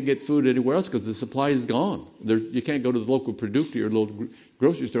they can't get food anywhere else because the supply is gone. You can't go to the local producer or local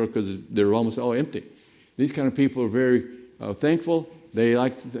grocery store because they're almost all empty. These kind of people are very thankful. They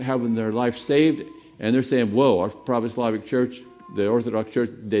like having their life saved, and they're saying, whoa, our Pravoslavic Church, the Orthodox Church,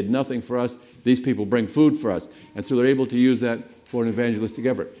 did nothing for us. These people bring food for us. And so they're able to use that for an evangelistic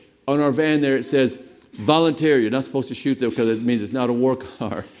effort. On our van there, it says, volunteer. You're not supposed to shoot them because it means it's not a war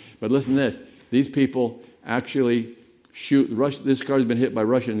car. But listen to this. These people actually shoot. This car's been hit by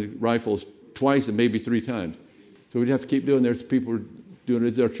Russian rifles twice and maybe 3 times. So we'd have to keep doing this. People doing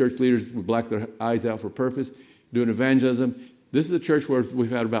as our church leaders, we black their eyes out for purpose, doing evangelism. This is a church where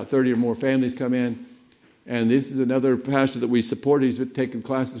we've had about 30 or more families come in. And this is another pastor that we support. He's been taking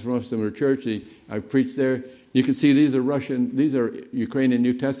classes from us in our church. I preached there. You can see these are Ukrainian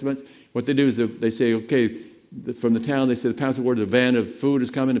New Testaments. What they do is they say, okay, from the town, they say the pastor word, the van of food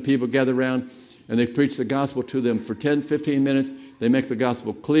is coming, and people gather around, and they preach the gospel to them for 10, 15 minutes. They make the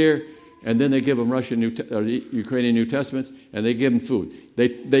gospel clear, and then they give them Ukrainian New Testaments, and they give them food.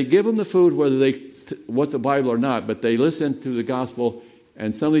 They give them the food whether they want the Bible or not, but they listen to the gospel,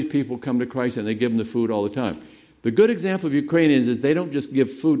 and some of these people come to Christ, and they give them the food all the time. The good example of Ukrainians is they don't just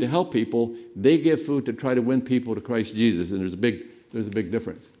give food to help people, they give food to try to win people to Christ Jesus, and there's a big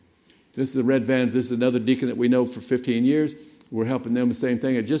difference. This is the red van. This is another deacon that we know for 15 years. We're helping them the same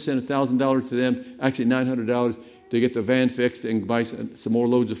thing. I just sent $1,000 to them, actually $900 to get the van fixed and buy some more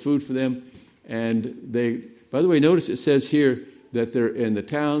loads of food for them. And by the way, notice it says here that they're in the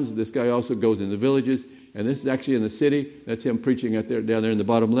towns. This guy also goes in the villages. And this is actually in the city. That's him preaching down there in the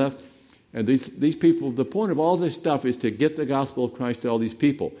bottom left. And these people, the point of all this stuff is to get the gospel of Christ to all these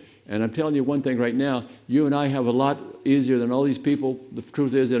people. And I'm telling you one thing right now, you and I have a lot easier than all these people. The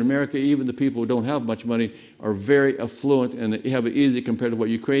truth is, in America, even the people who don't have much money are very affluent and they have it easy compared to what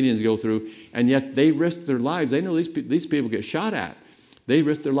Ukrainians go through. And yet they risk their lives. They know these people get shot at. They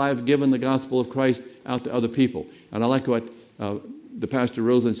risk their lives giving the gospel of Christ out to other people. And I like what the Pastor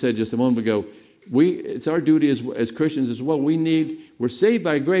Roseland said just a moment ago. It's our duty as Christians as well. We're saved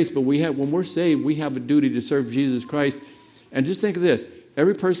by grace, but when we're saved, we have a duty to serve Jesus Christ. And just think of this.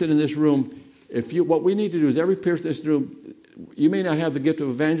 Every person in this room, what we need to do is every person in this room, you may not have the gift of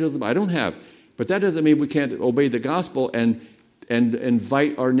evangelism. I don't have. But that doesn't mean we can't obey the gospel and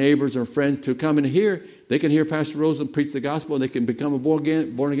invite our neighbors or friends to come and hear. They can hear Pastor Roseland preach the gospel and they can become born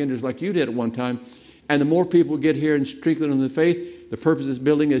again just like you did at one time. And the more people get here and strengthen in the faith, the purpose of this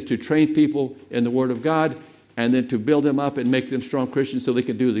building is to train people in the Word of God and then to build them up and make them strong Christians so they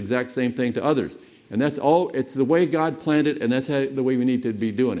can do the exact same thing to others. And that's all. It's the way God planned it, and that's the way we need to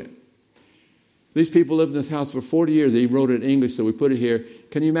be doing it. These people lived in this house for 40 years. He wrote it in English, so we put it here.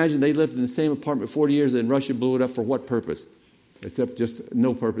 Can you imagine they lived in the same apartment 40 years, and Russia blew it up for what purpose? Except just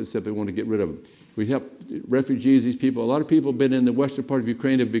no purpose, except they want to get rid of them. We help refugees, these people. A lot of people have been in the western part of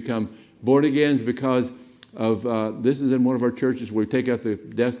Ukraine have become born agains because of, this is in one of our churches where we take out the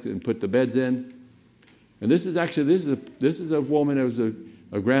desks and put the beds in. And this is a woman that was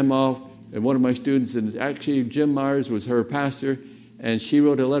a grandma and one of my students, and actually Jim Myers was her pastor, and she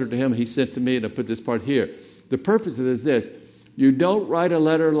wrote a letter to him he sent to me, and I put this part here. The purpose of it is this. You don't write a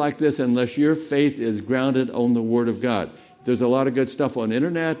letter like this unless your faith is grounded on the Word of God. There's a lot of good stuff on the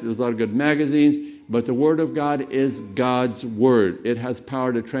internet, there's a lot of good magazines, but the Word of God is God's Word. It has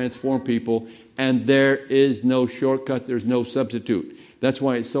power to transform people, and there is no shortcut, there's no substitute. That's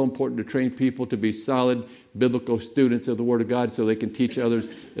why it's so important to train people to be solid biblical students of the Word of God so they can teach others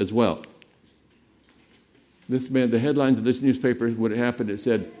as well. The headlines of this newspaper, what happened, it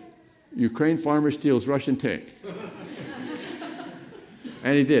said, Ukraine farmer steals Russian tank.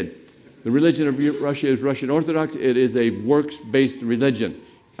 And he did. The religion of Russia is Russian Orthodox. It is a works-based religion.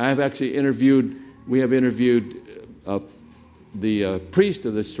 We have interviewed the priest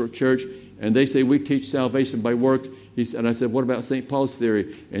of this church, and they say we teach salvation by works. And I said, what about St. Paul's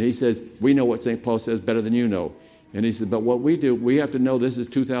theory? And he says, we know what St. Paul says better than you know. And he said, but what we do, we have to know this is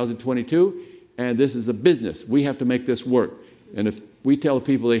 2022, and this is a business. We have to make this work. And if we tell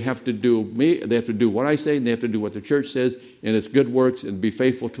people they have to do what I say, and they have to do what the church says, and it's good works, and be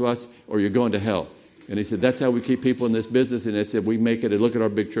faithful to us, or you're going to hell. And he said, that's how we keep people in this business. And I said, we make it, and look at our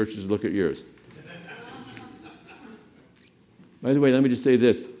big churches, look at yours. By the way, let me just say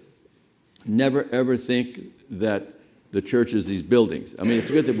this. Never, ever think that the church is these buildings. I mean,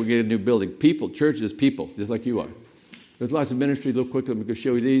 it's good that we get a new building. Church is people, just like you are. There's lots of ministry. Look quickly, I'm going to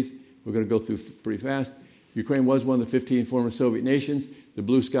show you these. We're going to go through pretty fast. Ukraine was one of the 15 former Soviet nations. The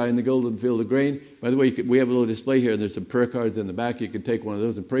blue sky and the golden field of grain. By the way, we have a little display here, and there's some prayer cards in the back. You can take one of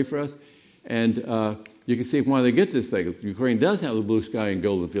those and pray for us. And you can see why they get this thing. Ukraine does have the blue sky and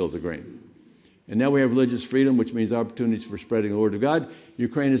golden fields of grain. And now we have religious freedom, which means opportunities for spreading the Word of God.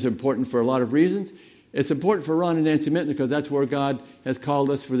 Ukraine is important for a lot of reasons. It's important for Ron and Nancy Minton because that's where God has called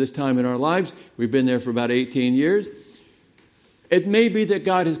us for this time in our lives. We've been there for about 18 years. It may be that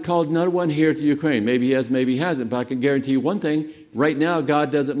God has called no one here to Ukraine. Maybe he has, maybe he hasn't. But I can guarantee you one thing. Right now, God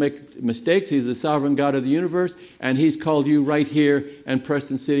doesn't make mistakes. He's the sovereign God of the universe. And he's called you right here in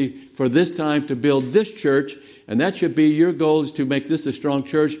Preston City for this time to build this church. And that should be your goal, is to make this a strong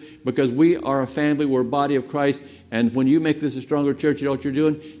church, because we are a family. We're a body of Christ. And when you make this a stronger church, you know what you're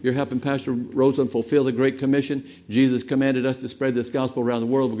doing? You're helping Pastor Roseland fulfill the Great Commission. Jesus commanded us to spread this gospel around the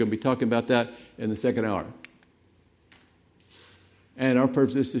world. We're going to be talking about that in the second hour. And our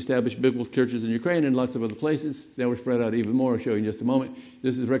purpose is to establish biblical churches in Ukraine and lots of other places. Now we're spread out even more. I'll show you in just a moment.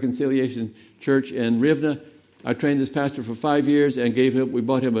 This is Reconciliation Church in Rivne. I trained this pastor for 5 years and we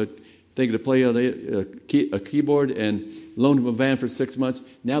bought him a thing to play on a keyboard and loaned him a van for 6 months.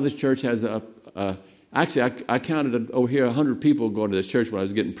 Now this church has actually, I counted over here 100 people going to this church when I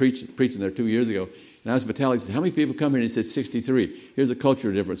was preaching there 2 years ago. And I asked Vitaly, I said, how many people come here? And he said, 63. Here's a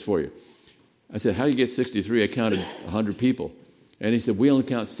culture difference for you. I said, how do you get 63? I counted 100 people. And he said, we only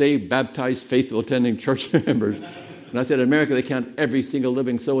count saved, baptized, faithful, attending church members. And I said, in America, they count every single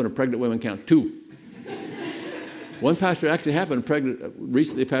living soul, and a pregnant woman count 2. One pastor actually happened,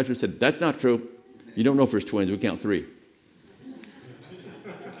 recently a pastor said, that's not true. You don't know if there's twins. We count 3.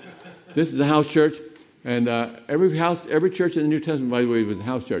 This is a house church. And every church in the New Testament, by the way, was a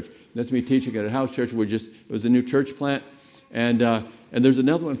house church. That's me teaching at a house church. It was a new church plant. And there's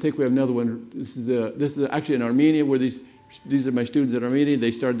another one. I think we have another one. This is actually in Armenia, where these are my students in Armenia.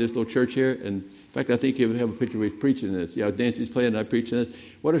 They started this little church here. And in fact, I think you have a picture of me preaching this. Yeah, Nancy's playing and I preaching this.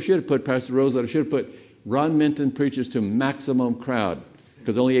 What I should have put, Pastor Roseland, I should have put Ron Minton preaches to maximum crowd,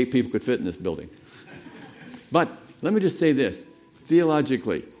 because only 8 people could fit in this building. But let me just say this.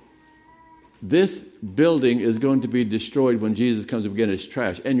 Theologically, this building is going to be destroyed when Jesus comes again. It's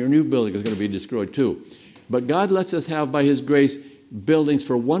trash. And your new building is going to be destroyed too. But God lets us have, by his grace, buildings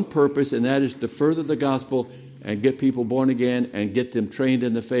for one purpose, and that is to further the gospel and get people born again and get them trained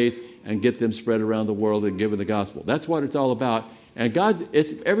in the faith and get them spread around the world and given the gospel. That's what it's all about. And God,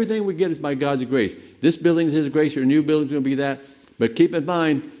 everything we get is by God's grace. This building is his grace. Your new building is going to be that. But keep in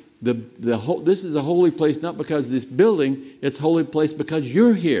mind, this is a holy place not because of this building. It's a holy place because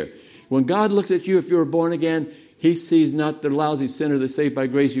you're here. When God looks at you, if you're born again, he sees not the lousy sinner that's saved by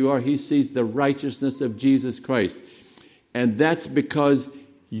grace you are. He sees the righteousness of Jesus Christ. And that's because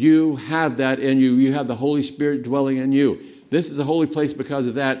you have that in you. You have the Holy Spirit dwelling in you. This is a holy place because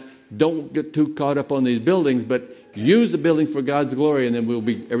of that. Don't get too caught up on these buildings, but use the building for God's glory, and then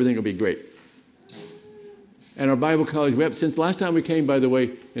everything will be great. And our Bible college, since last time we came, by the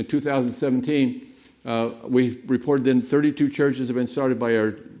way, in 2017, we reported then 32 churches have been started by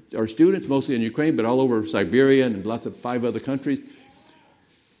our students, mostly in Ukraine, but all over Siberia and lots of 5 other countries.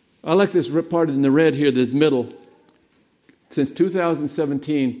 I like this part in the red here, this middle. Since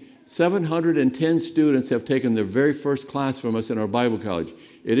 2017, 710 students have taken their very first class from us in our Bible college.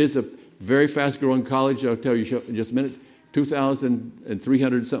 It is a very fast-growing college. I'll tell you in just a minute.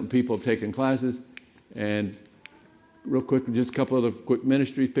 2,300-something people have taken classes. And real quick, just a couple other quick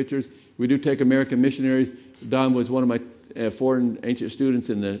ministry pictures. We do take American missionaries. Don was one of my foreign ancient students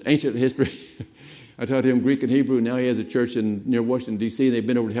in the ancient history. I taught him Greek and Hebrew. Now he has a church near Washington, D.C. They've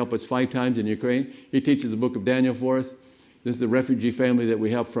been over to help us 5 times in Ukraine. He teaches the book of Daniel for us. This is a refugee family that we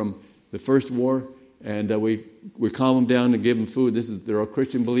helped from the first war, and we calm them down and give them food. They're all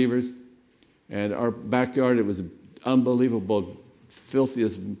Christian believers, and our backyard, it was an unbelievable,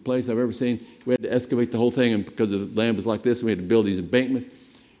 filthiest place I've ever seen. We had to excavate the whole thing, and because the land was like this, we had to build these embankments.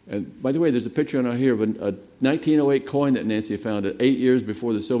 And by the way, there's a picture on here of a 1908 coin that Nancy found 8 years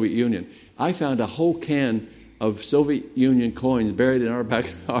before the Soviet Union. I found a whole can of Soviet Union coins buried in our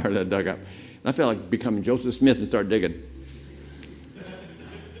backyard I dug up. I felt like becoming Joseph Smith and start digging.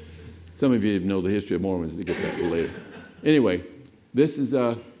 Some of you know the history of Mormons. To get that later. Anyway, this is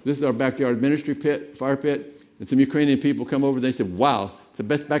our backyard ministry pit, fire pit, and some Ukrainian people come over. They said, "Wow, it's the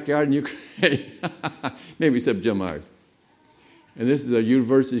best backyard in Ukraine." Maybe except Jim Myers. And this is our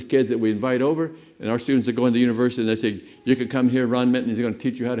university kids that we invite over, and our students are going to the university, and they say, "You can come here. Ron Minton is going to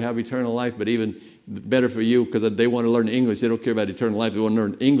teach you how to have eternal life, but even better for you because they want to learn English. They don't care about eternal life. They want to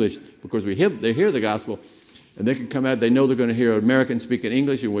learn English because they hear the gospel." And they can come out, they know they're going to hear Americans speaking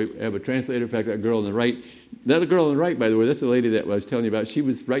English, and we have a translator. In fact, that girl on the right, by the way, that's the lady that I was telling you about. She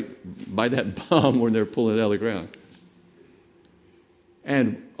was right by that bomb when they're pulling it out of the ground.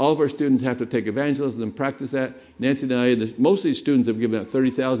 And all of our students have to take evangelism and practice that. Nancy and I, most of these students have given out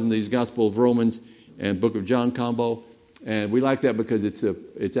 30,000 of these Gospel of Romans and Book of John combo. And we like that because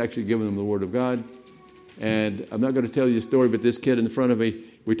it's actually giving them the Word of God. And I'm not going to tell you the story, but this kid in front of me,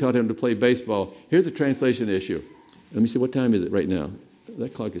 we taught him to play baseball. Here's a translation issue. Let me see, what time is it right now?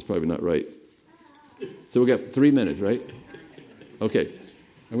 That clock is probably not right. So we got 3 minutes, right? Okay.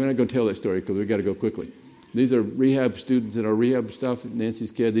 I'm not going to tell that story because we've got to go quickly. These are rehab students in our rehab stuff,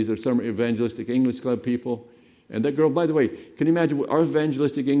 Nancy's kid. These are some evangelistic English club people. And that girl, by the way, can you imagine, our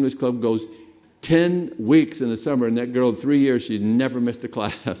evangelistic English club goes 10 weeks in the summer, and that girl in 3 years, she's never missed a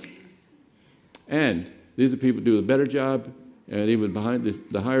class. And these are people who do a better job, and even behind this,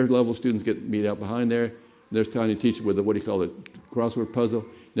 the higher level students get meet out behind there. There's Tanya teaching with what do you call it, crossword puzzle.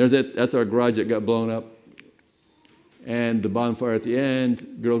 There's it. That's our garage that got blown up. And the bonfire at the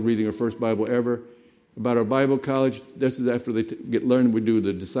end, girls reading her first Bible ever. About our Bible college, this is after they get learned, we do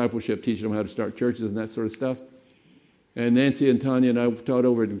the discipleship, teaching them how to start churches and that sort of stuff. And Nancy and Tanya and I taught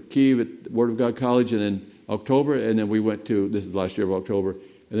over in Kyiv at Word of God College in October, and then we went to, this is last year of October,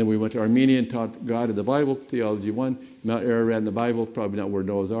 and then we went to Armenia and taught God in the Bible, Theology 1, Mount Ararat in the Bible, probably not where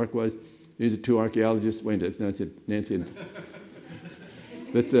Noah's Ark was. These are two archaeologists. Wait, that's Nancy and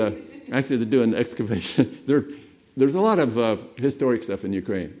that's actually they're doing excavation. There's a lot of historic stuff in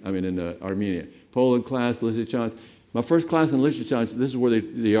Ukraine, in Armenia. Poland class, Lysychansk. My first class in Lysychansk, this is where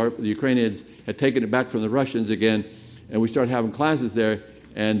the Ukrainians had taken it back from the Russians again, and we started having classes there.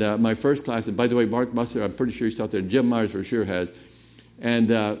 And my first class, and by the way, Mark Musser, I'm pretty sure he's taught there. Jim Myers for sure has.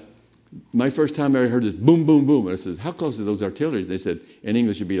 And my first time I heard this boom, boom, boom. And I said, how close are those artilleries? They said, in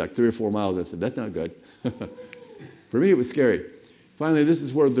English, it'd be like 3 or 4 miles. I said, that's not good. For me, it was scary. Finally, this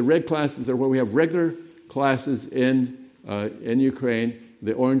is where the red classes are where we have regular classes in Ukraine.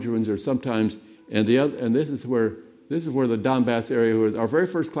 The orange ones are sometimes, and this is where the Donbass area, where our very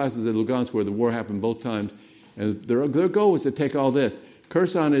first classes in Lugansk, where the war happened both times, and their goal was to take all this.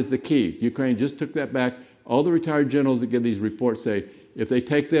 Kherson is the key. Ukraine just took that back. All the retired generals that give these reports say, if they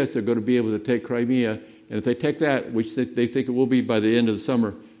take this, they're going to be able to take Crimea, and if they take that, which they think it will be by the end of the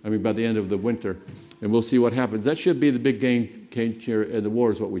summer, by the end of the winter, and we'll see what happens. That should be the big game changer in the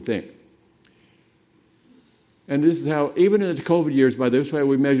war, is what we think. And this is how, even in the COVID years, by this way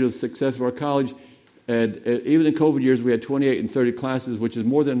we measure the success of our college, and even in COVID years we had 28 and 30 classes, which is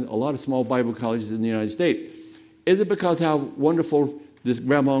more than a lot of small Bible colleges in the United States. Is it because how wonderful this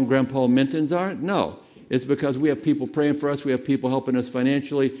Grandma and Grandpa Mintons are? No. It's because we have people praying for us, we have people helping us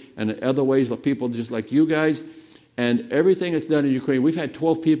financially, and in other ways, like people just like you guys. And everything that's done in Ukraine, we've had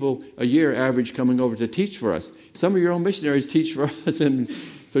 12 people a year average coming over to teach for us. Some of your own missionaries teach for us, and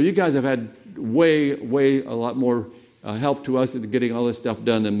so you guys have had way a lot more help to us in getting all this stuff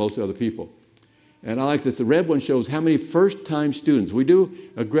done than most other people. And I like this. The red one shows how many first-time students. We do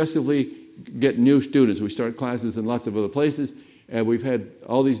aggressively get new students. We start classes in lots of other places, and we've had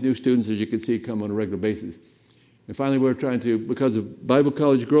all these new students, as you can see, come on a regular basis. And finally, we're trying to, because of Bible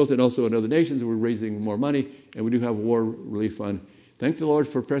college growth and also in other nations, we're raising more money, and we do have a war relief fund. Thanks the Lord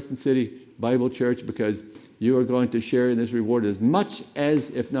for Preston City Bible Church, because you are going to share in this reward as much as,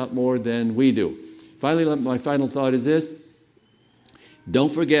 if not more, than we do. Finally, my final thought is this.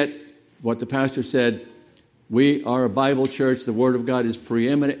 Don't forget what the pastor said. We are a Bible church. The Word of God is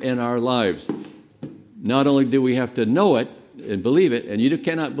preeminent in our lives. Not only do we have to know it and believe it, and you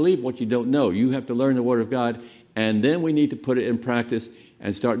cannot believe what you don't know. You have to learn the Word of God, and then we need to put it in practice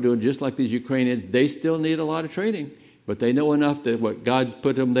and start doing just like these Ukrainians. They still need a lot of training, but they know enough that what God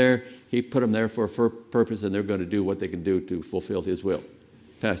put them there, He put them there for a purpose, and they're going to do what they can do to fulfill His will.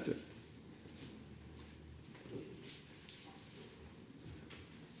 Pastor.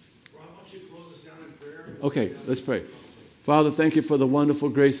 Ron, why don't you close us down in prayer? Okay, let's pray. Father, thank you for the wonderful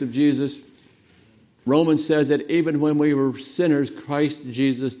grace of Jesus. Romans says that even when we were sinners, Christ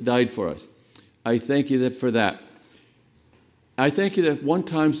Jesus died for us. I thank you for that. I thank you that one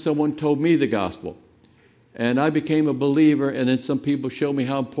time someone told me the gospel, and I became a believer, and then some people showed me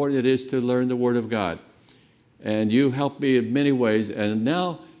how important it is to learn the Word of God. And you helped me in many ways, and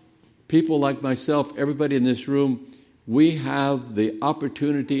now people like myself, everybody in this room, we have the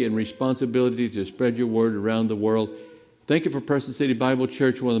opportunity and responsibility to spread your word around the world. Thank you for Preston City Bible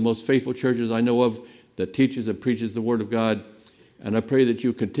Church, one of the most faithful churches I know of that teaches and preaches the Word of God. And I pray that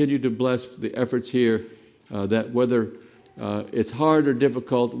you continue to bless the efforts here, that whether it's hard or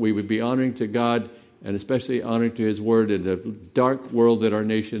difficult, we would be honoring to God and especially honoring to His Word in the dark world that our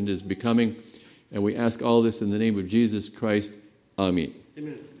nation is becoming. And we ask all this in the name of Jesus Christ. Amen.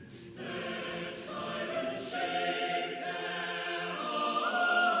 Amen.